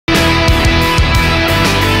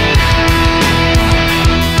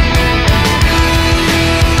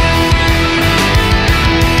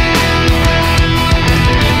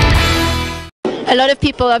A lot of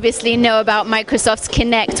people obviously know about Microsoft's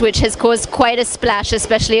Kinect, which has caused quite a splash,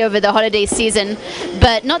 especially over the holiday season.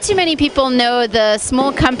 But not too many people know the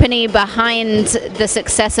small company behind the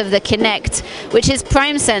success of the Kinect, which is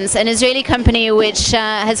PrimseSense, an Israeli company which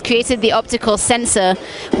has created the optical sensor.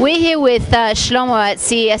 We're here with Shlomo at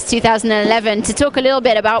CES 2011 to talk a little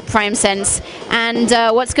bit about PrimseSense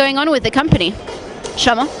and what's going on with the company.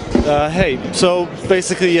 Shlomo? Hey, so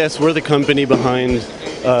basically, yes, we're the company behind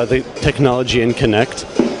the technology in Kinect,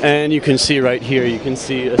 and you can see right here, you can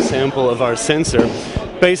see a sample of our sensor.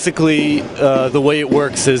 Basically, the way it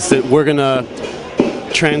works is that we're going to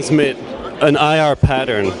transmit an IR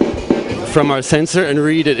pattern from our sensor and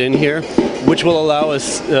read it in here, which will allow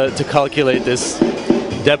us to calculate this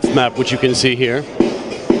depth map, which you can see here.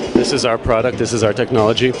 This is our product, this is our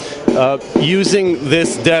technology. Using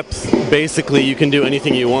this depth, basically you can do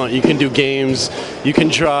anything you want. You can do games, you can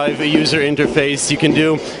drive a user interface, you can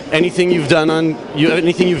do anything you've done on,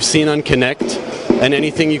 anything you've seen on Kinect, and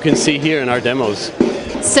anything you can see here in our demos.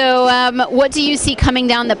 So what do you see coming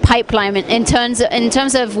down the pipeline in terms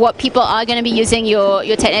of what people are going to be using your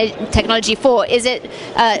technology for? Is it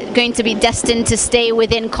going to be destined to stay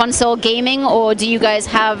within console gaming, or do you guys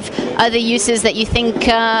have other uses that you think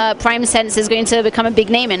PrimseSense is going to become a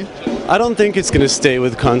big name in? I don't think it's going to stay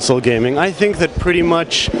with console gaming. I think that pretty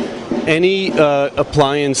much any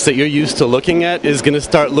appliance that you're used to looking at is going to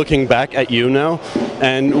start looking back at you now.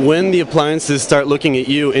 And when the appliances start looking at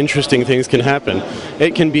you, interesting things can happen.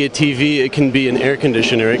 It can be a TV, it can be an air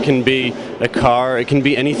conditioner, it can be a car, it can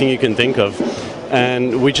be anything you can think of.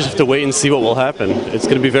 And we just have to wait and see what will happen. It's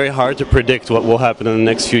going to be very hard to predict what will happen in the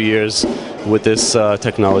next few years with this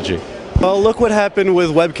technology. Well, look what happened with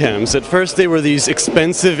webcams. At first they were these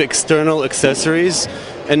expensive external accessories,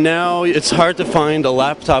 and now it's hard to find a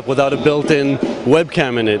laptop without a built-in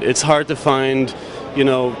webcam in it. It's hard to find, you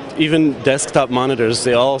know, even desktop monitors.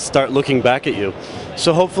 They all start looking back at you.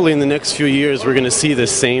 So hopefully in the next few years we're going to see the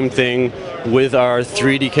same thing with our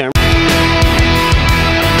 3D camera.